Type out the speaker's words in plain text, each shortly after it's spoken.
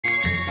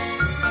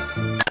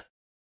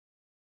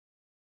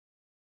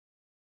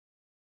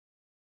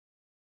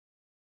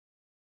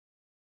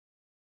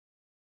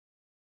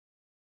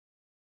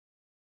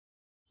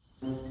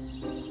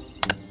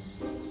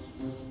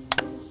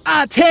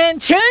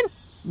Attention!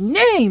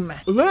 Name!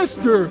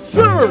 Lester,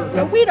 sir!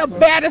 Are we the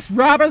baddest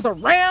robbers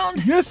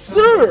around? Yes,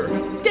 sir!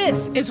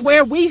 This is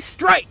where we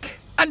strike.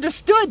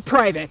 Understood,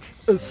 Private?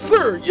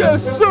 Sir,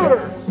 yes,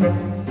 sir!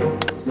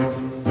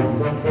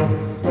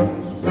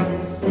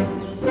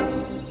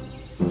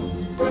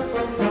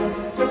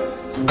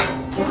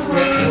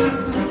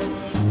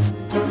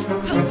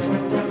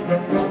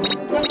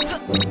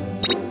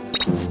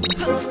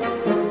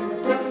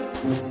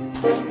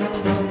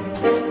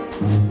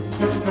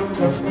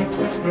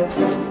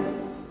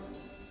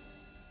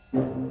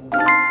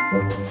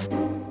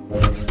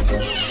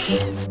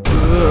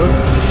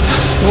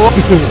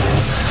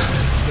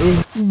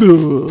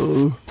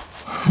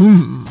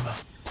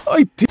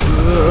 I think,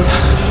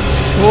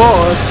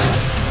 boss,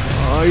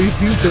 I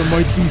think there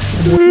might be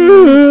some.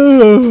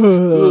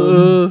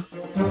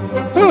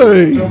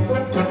 Hey,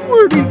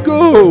 where'd he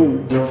go?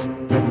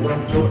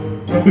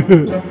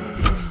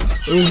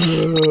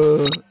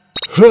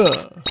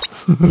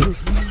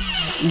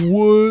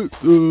 What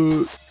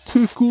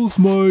tickles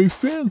my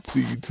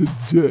fancy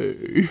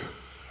today?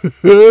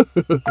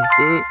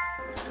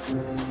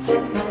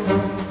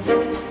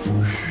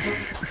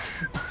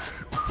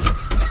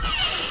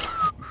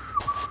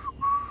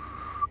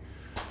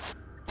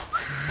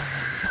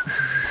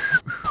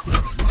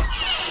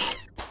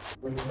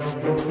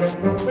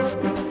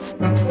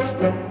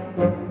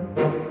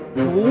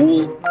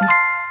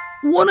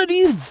 One of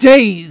these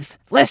days,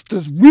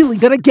 Lester's really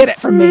gonna get it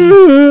from me.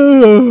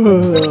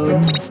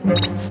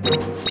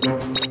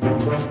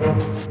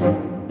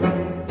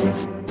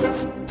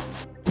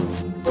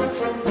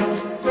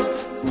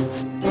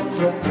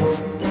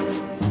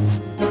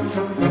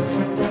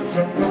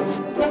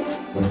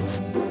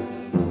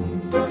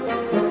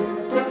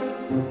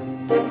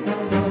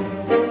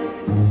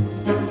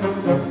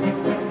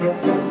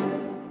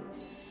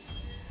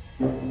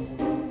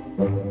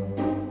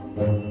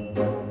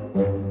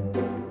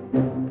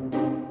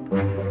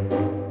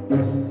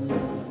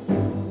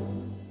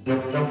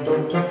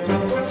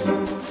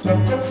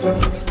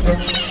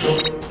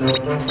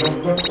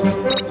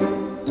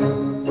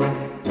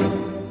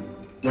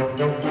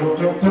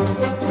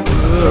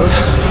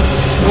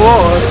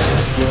 Boss,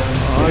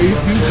 I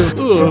think that,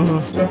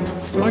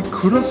 I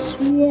could have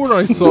sworn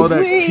I saw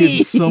that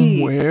kid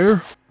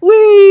somewhere.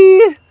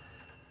 Wee!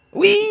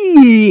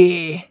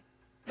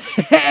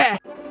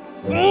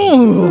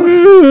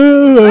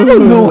 I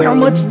don't know how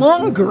much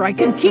longer I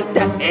can keep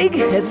that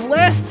egghead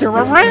Lester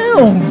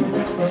around.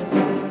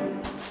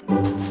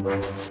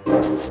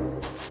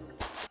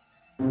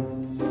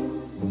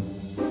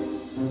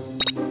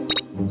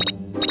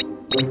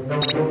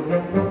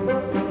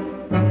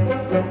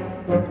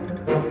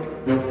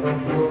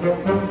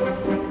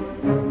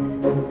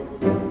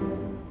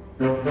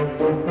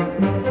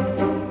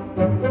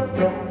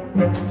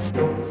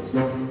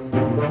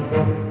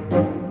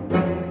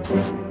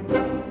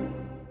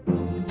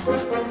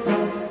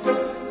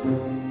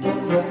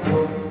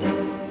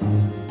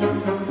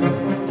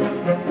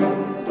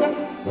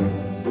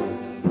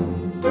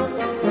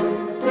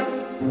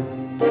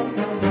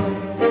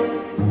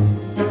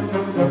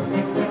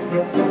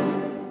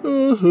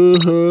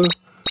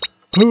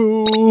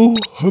 Oh,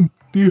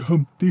 Humpty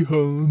Humpty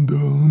Hum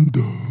Dum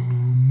Dum.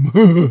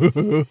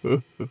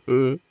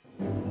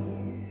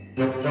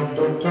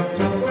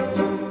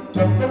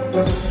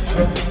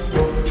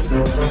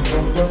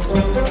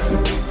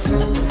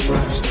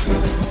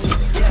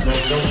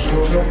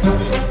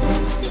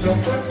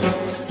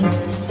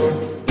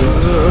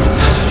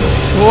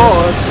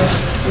 Boss,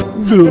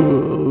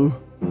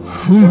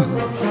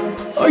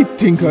 I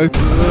think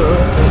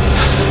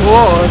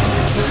boss,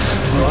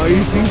 I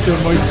think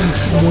there might be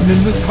someone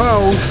in this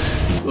house.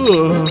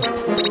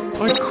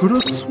 I could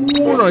have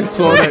sworn I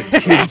saw that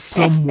kid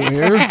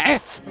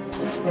somewhere.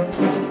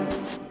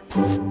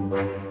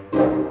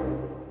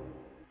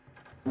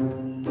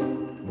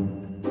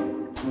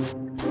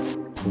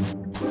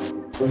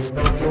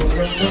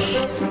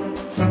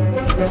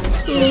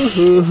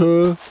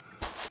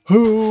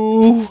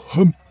 Oh,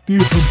 Humpty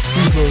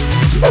Humpty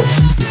Dum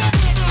dum.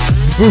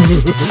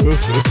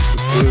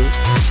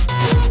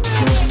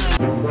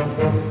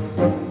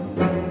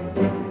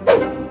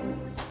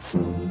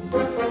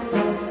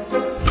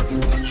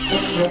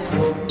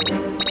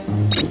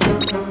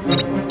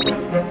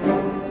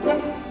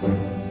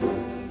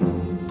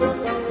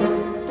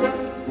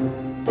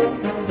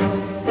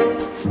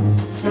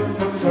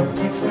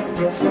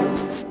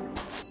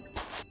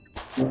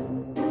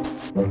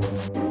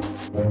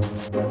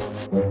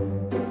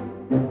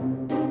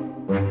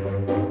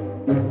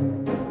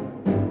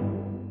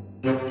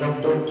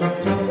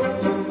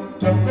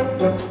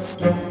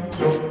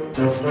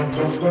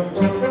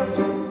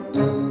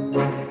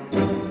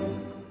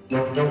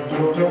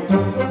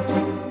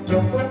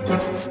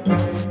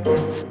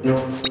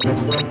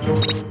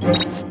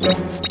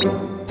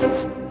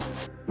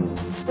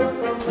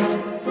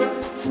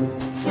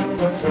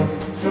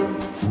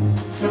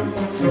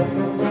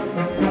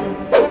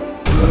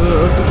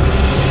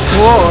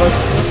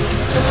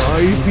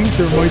 think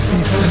there might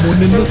be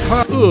someone in this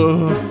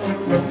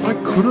house. I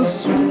could have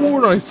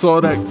sworn I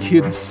saw that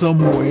kid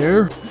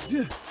somewhere.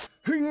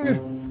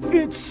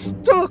 It's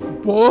stuck,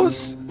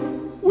 boss.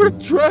 We're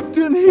trapped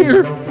in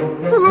here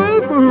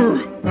forever.